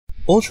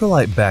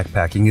Ultralight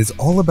backpacking is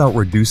all about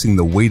reducing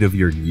the weight of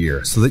your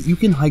gear so that you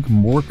can hike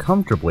more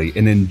comfortably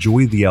and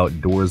enjoy the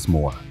outdoors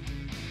more.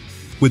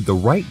 With the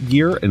right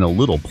gear and a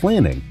little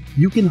planning,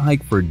 you can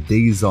hike for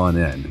days on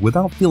end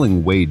without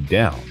feeling weighed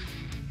down.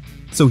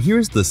 So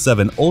here's the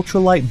 7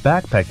 ultralight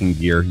backpacking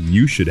gear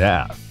you should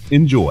have.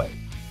 Enjoy!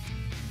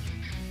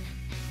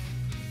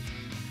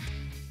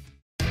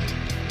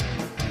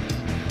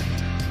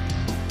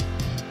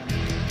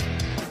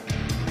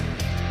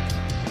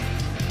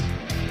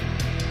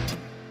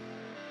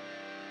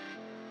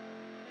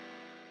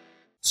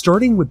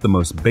 Starting with the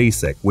most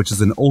basic, which is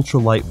an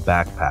ultralight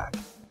backpack.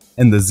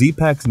 And the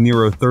Zpacks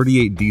Nero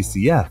 38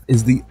 DCF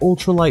is the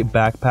ultralight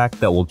backpack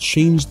that will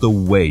change the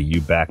way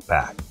you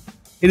backpack.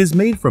 It is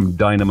made from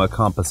Dyneema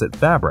composite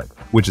fabric,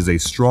 which is a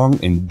strong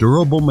and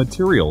durable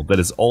material that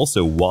is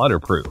also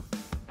waterproof.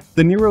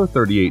 The Nero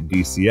 38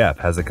 DCF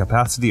has a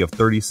capacity of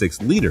 36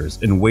 liters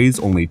and weighs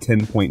only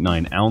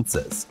 10.9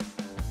 ounces.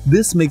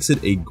 This makes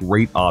it a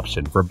great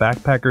option for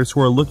backpackers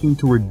who are looking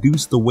to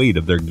reduce the weight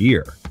of their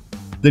gear.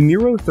 The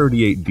Nero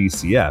 38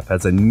 DCF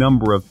has a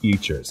number of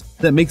features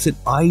that makes it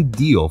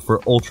ideal for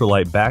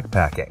ultralight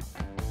backpacking.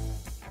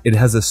 It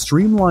has a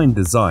streamlined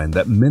design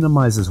that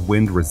minimizes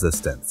wind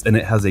resistance, and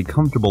it has a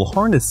comfortable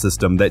harness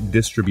system that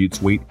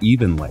distributes weight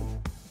evenly.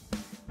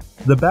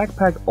 The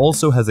backpack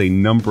also has a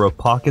number of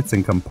pockets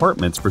and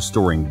compartments for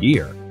storing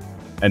gear,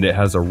 and it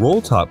has a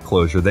roll top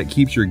closure that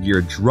keeps your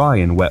gear dry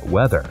in wet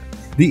weather.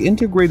 The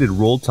integrated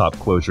roll top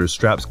closure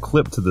straps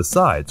clip to the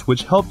sides,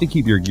 which help to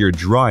keep your gear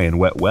dry in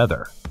wet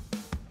weather.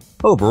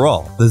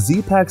 Overall, the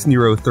Zpacks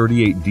Nero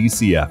 38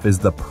 DCF is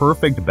the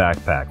perfect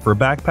backpack for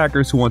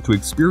backpackers who want to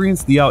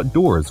experience the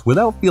outdoors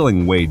without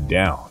feeling weighed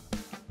down.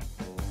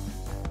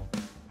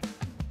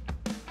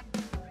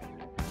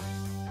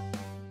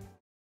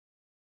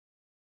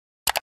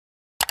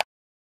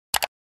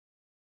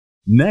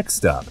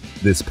 Next up,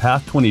 this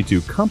Path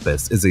 22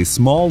 compass is a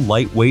small,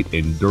 lightweight,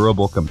 and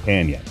durable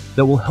companion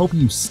that will help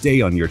you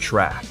stay on your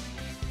track.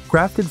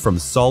 Crafted from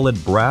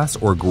solid brass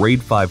or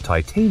grade 5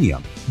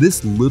 titanium,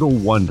 this little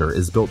wonder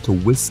is built to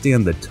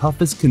withstand the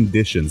toughest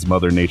conditions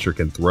Mother Nature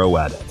can throw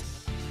at it.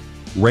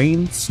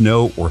 Rain,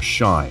 snow, or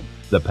shine,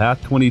 the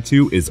Path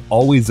 22 is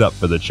always up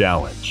for the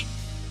challenge.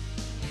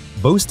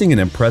 Boasting an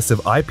impressive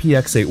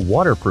IPX8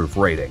 waterproof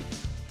rating.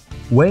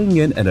 Weighing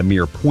in at a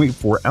mere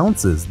 0.4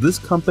 ounces, this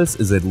compass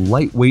is as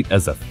lightweight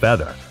as a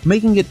feather,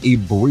 making it a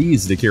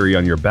breeze to carry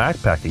on your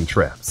backpacking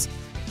trips.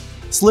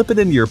 Slip it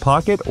into your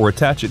pocket or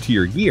attach it to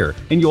your gear,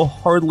 and you'll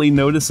hardly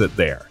notice it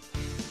there.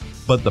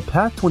 But the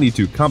Path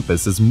 22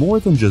 compass is more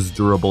than just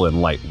durable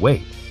and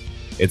lightweight.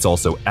 It's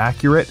also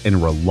accurate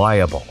and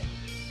reliable.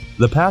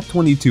 The Path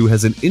 22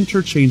 has an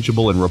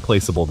interchangeable and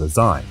replaceable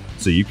design,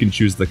 so you can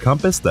choose the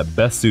compass that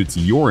best suits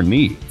your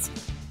needs.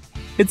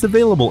 It's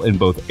available in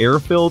both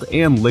air-filled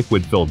and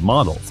liquid-filled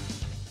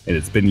models, and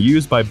it's been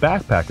used by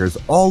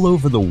backpackers all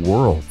over the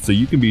world, so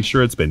you can be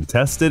sure it's been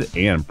tested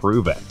and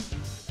proven.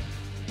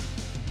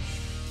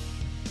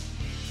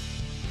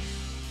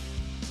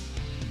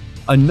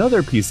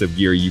 Another piece of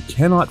gear you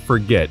cannot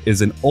forget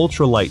is an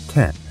ultralight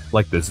tent,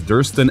 like this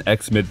Durston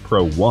X-Mid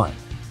Pro 1.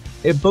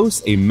 It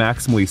boasts a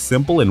maximally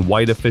simple and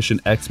weight-efficient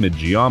X-Mid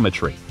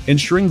geometry,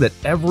 ensuring that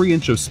every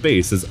inch of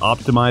space is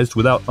optimized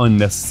without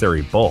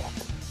unnecessary bulk.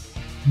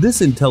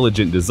 This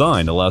intelligent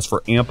design allows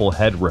for ample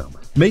headroom,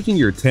 making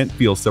your tent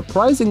feel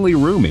surprisingly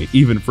roomy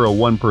even for a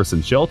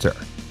one-person shelter.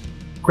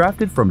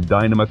 Crafted from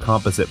Dyneema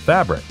composite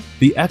fabric,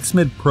 the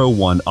X-Mid Pro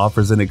 1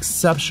 offers an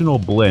exceptional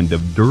blend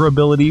of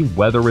durability,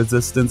 weather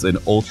resistance, and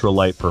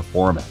ultralight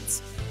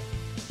performance.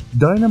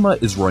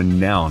 Dyneema is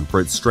renowned for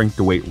its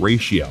strength-to-weight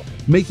ratio,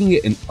 making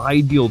it an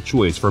ideal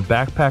choice for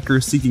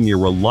backpackers seeking a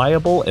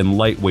reliable and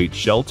lightweight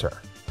shelter.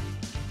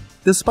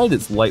 Despite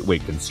its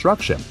lightweight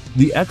construction,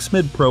 the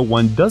X-Mid Pro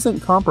 1 doesn't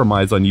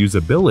compromise on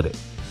usability.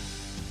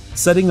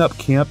 Setting up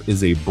camp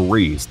is a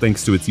breeze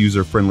thanks to its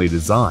user-friendly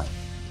design.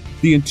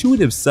 The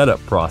intuitive setup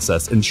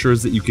process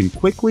ensures that you can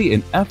quickly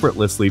and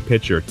effortlessly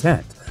pitch your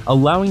tent,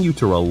 allowing you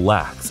to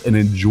relax and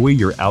enjoy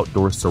your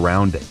outdoor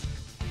surrounding.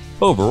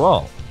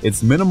 Overall,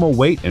 its minimal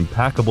weight and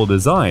packable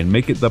design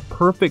make it the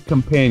perfect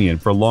companion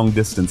for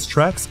long-distance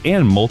treks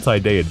and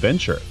multi-day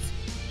adventures.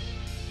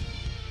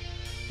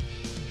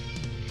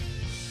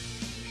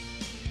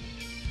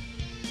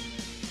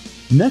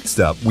 Next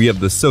up, we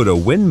have the Soto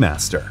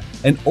Windmaster,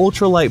 an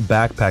ultralight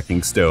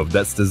backpacking stove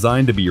that's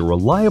designed to be a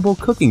reliable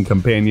cooking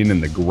companion in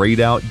the great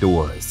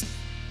outdoors.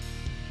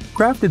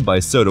 Crafted by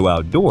Soto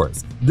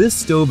Outdoors, this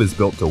stove is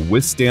built to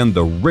withstand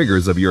the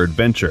rigors of your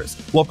adventures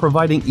while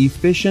providing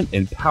efficient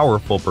and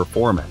powerful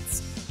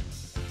performance.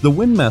 The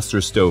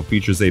Windmaster stove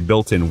features a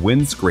built-in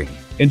windscreen,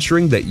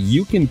 ensuring that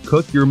you can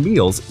cook your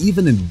meals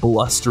even in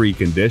blustery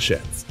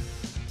conditions.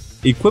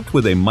 Equipped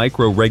with a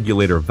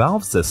micro-regulator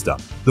valve system,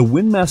 the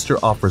Windmaster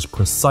offers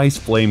precise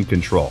flame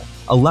control,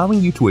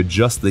 allowing you to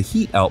adjust the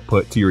heat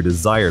output to your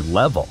desired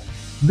level.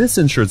 This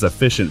ensures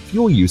efficient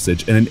fuel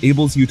usage and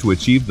enables you to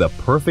achieve the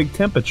perfect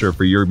temperature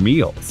for your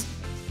meals.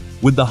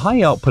 With the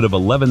high output of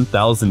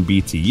 11,000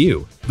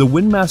 BTU, the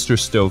Windmaster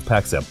stove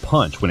packs a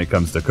punch when it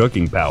comes to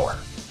cooking power.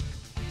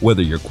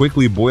 Whether you're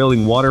quickly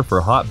boiling water for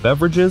hot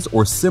beverages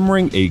or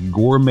simmering a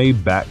gourmet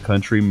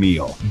backcountry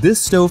meal,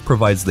 this stove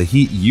provides the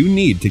heat you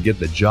need to get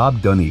the job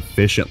done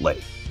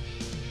efficiently.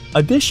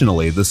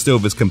 Additionally, the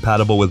stove is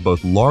compatible with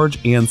both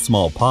large and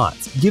small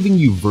pots, giving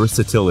you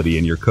versatility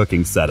in your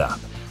cooking setup.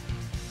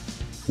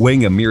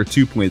 Weighing a mere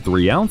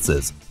 2.3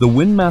 ounces, the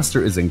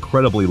Windmaster is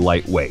incredibly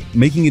lightweight,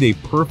 making it a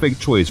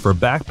perfect choice for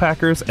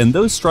backpackers and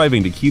those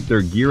striving to keep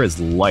their gear as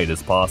light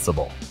as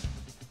possible.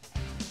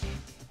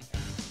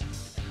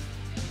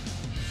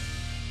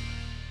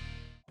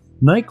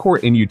 Nitecore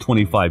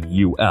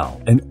NU25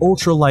 UL, an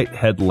ultralight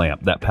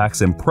headlamp that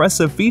packs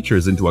impressive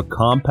features into a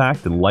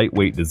compact and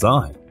lightweight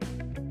design.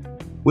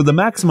 With a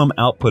maximum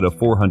output of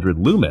 400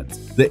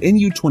 lumens, the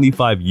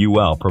NU25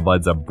 UL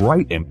provides a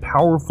bright and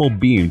powerful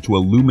beam to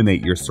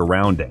illuminate your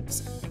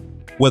surroundings.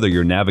 Whether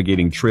you're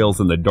navigating trails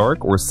in the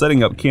dark or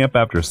setting up camp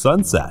after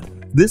sunset,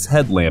 this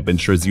headlamp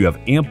ensures you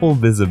have ample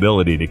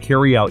visibility to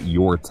carry out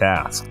your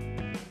task.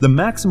 The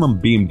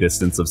maximum beam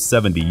distance of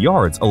 70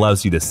 yards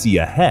allows you to see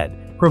ahead,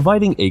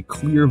 providing a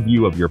clear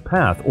view of your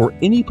path or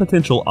any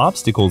potential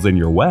obstacles in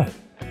your way.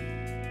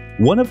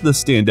 One of the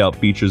standout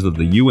features of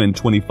the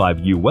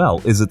NU25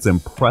 UL is its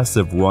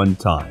impressive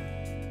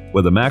runtime.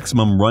 With a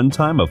maximum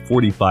runtime of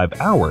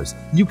 45 hours,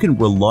 you can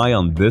rely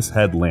on this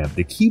headlamp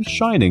to keep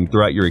shining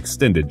throughout your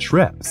extended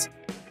trips.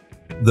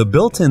 The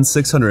built-in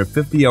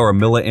 650-hour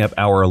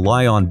mAh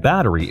Li-on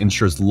battery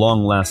ensures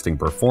long-lasting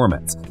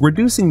performance,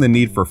 reducing the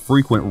need for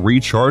frequent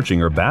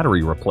recharging or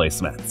battery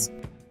replacements.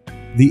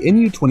 The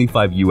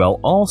NU25 UL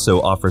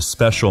also offers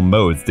special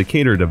modes to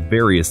cater to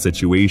various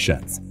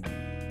situations.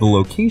 The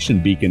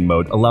location beacon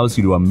mode allows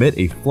you to emit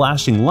a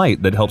flashing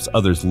light that helps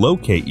others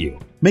locate you,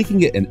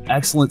 making it an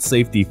excellent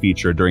safety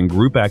feature during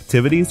group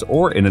activities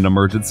or in an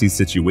emergency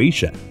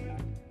situation.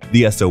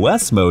 The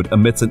SOS mode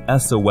emits an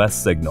SOS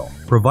signal,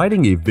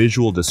 providing a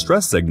visual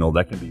distress signal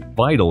that can be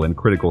vital in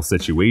critical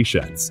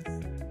situations.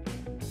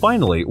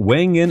 Finally,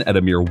 weighing in at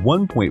a mere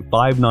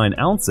 1.59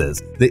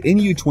 ounces, the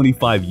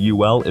NU25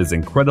 UL is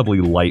incredibly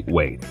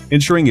lightweight,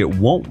 ensuring it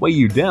won't weigh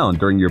you down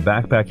during your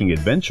backpacking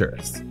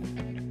adventures.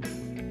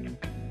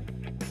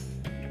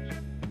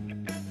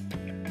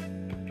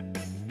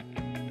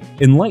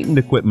 Enlightened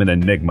Equipment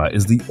Enigma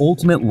is the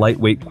ultimate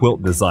lightweight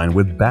quilt design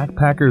with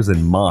backpackers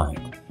in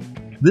mind.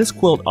 This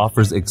quilt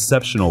offers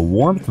exceptional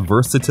warmth,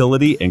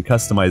 versatility, and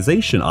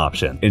customization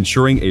options,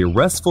 ensuring a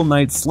restful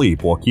night's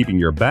sleep while keeping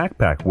your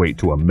backpack weight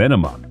to a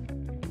minimum.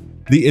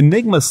 The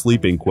Enigma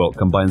sleeping quilt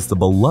combines the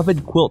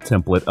beloved quilt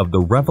template of the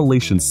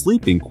Revelation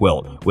sleeping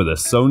quilt with a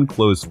sewn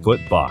closed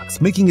foot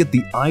box, making it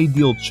the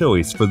ideal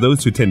choice for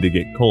those who tend to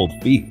get cold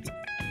feet.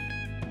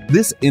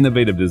 This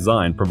innovative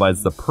design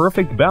provides the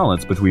perfect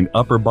balance between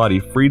upper body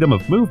freedom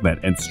of movement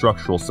and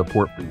structural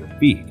support for your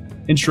feet,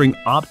 ensuring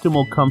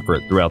optimal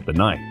comfort throughout the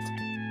night.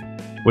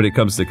 When it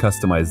comes to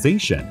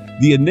customization,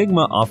 the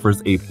Enigma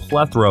offers a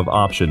plethora of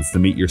options to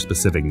meet your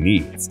specific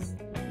needs.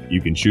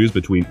 You can choose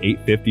between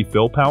 850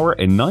 fill power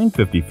and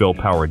 950 fill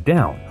power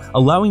down,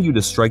 allowing you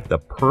to strike the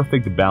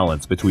perfect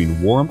balance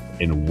between warmth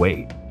and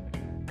weight.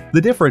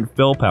 The different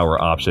fill power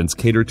options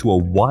cater to a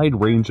wide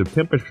range of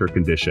temperature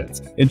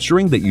conditions,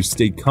 ensuring that you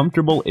stay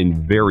comfortable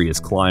in various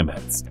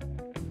climates.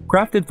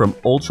 Crafted from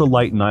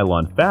ultralight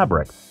nylon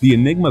fabric, the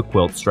Enigma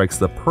quilt strikes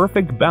the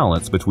perfect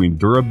balance between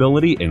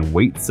durability and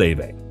weight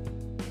saving.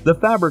 The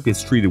fabric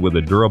is treated with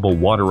a durable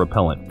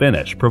water-repellent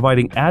finish,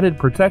 providing added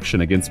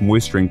protection against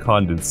moisture and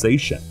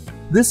condensation.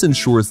 This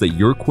ensures that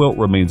your quilt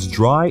remains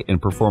dry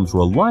and performs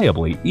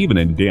reliably even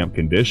in damp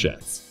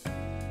conditions.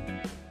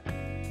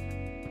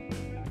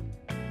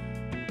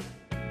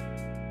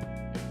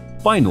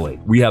 Finally,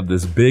 we have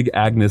this big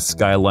Agnes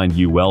Skyline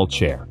UL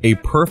chair, a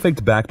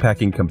perfect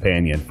backpacking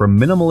companion for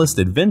minimalist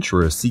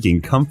adventurers seeking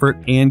comfort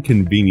and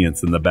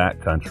convenience in the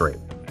backcountry.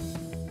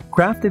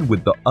 Crafted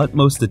with the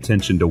utmost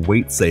attention to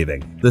weight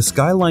saving, the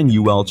Skyline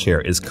UL chair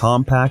is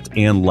compact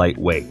and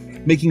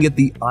lightweight, making it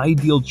the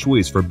ideal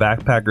choice for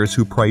backpackers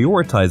who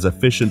prioritize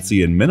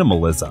efficiency and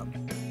minimalism.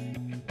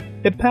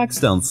 It packs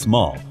down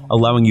small,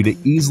 allowing you to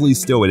easily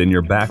stow it in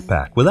your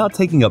backpack without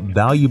taking up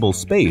valuable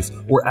space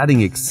or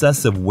adding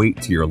excessive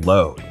weight to your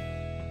load.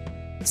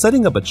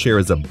 Setting up a chair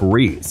is a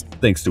breeze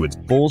thanks to its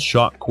full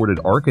shock-corded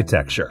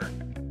architecture.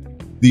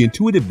 The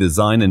intuitive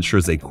design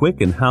ensures a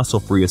quick and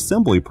hassle-free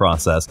assembly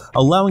process,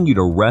 allowing you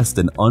to rest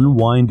and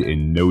unwind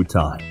in no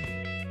time.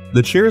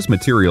 The chair's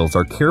materials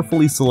are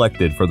carefully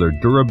selected for their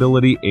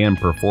durability and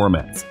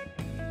performance.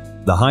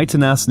 The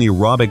high-tenacity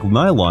Robic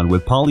nylon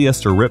with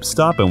polyester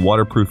ripstop and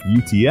waterproof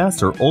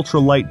UTS or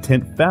ultralight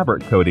tint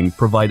fabric coating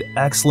provide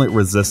excellent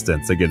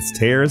resistance against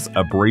tears,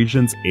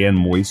 abrasions, and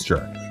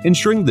moisture,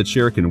 ensuring the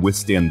chair can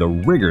withstand the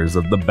rigors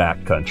of the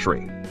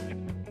backcountry.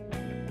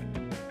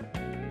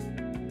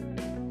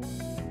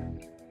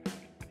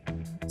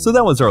 So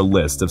that was our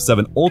list of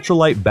 7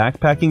 ultralight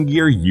backpacking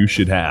gear you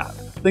should have.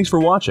 Thanks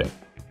for watching.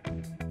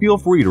 Feel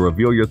free to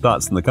reveal your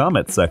thoughts in the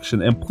comments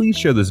section, and please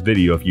share this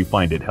video if you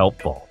find it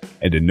helpful.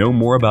 And to know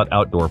more about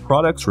outdoor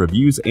products,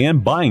 reviews,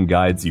 and buying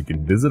guides, you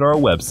can visit our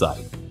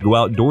website,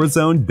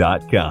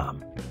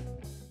 GoOutdoorZone.com.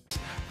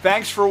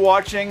 Thanks for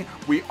watching.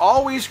 We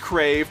always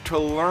crave to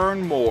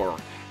learn more.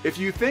 If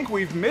you think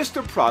we've missed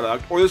a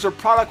product or there's a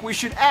product we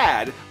should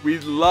add,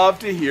 we'd love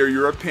to hear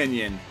your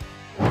opinion.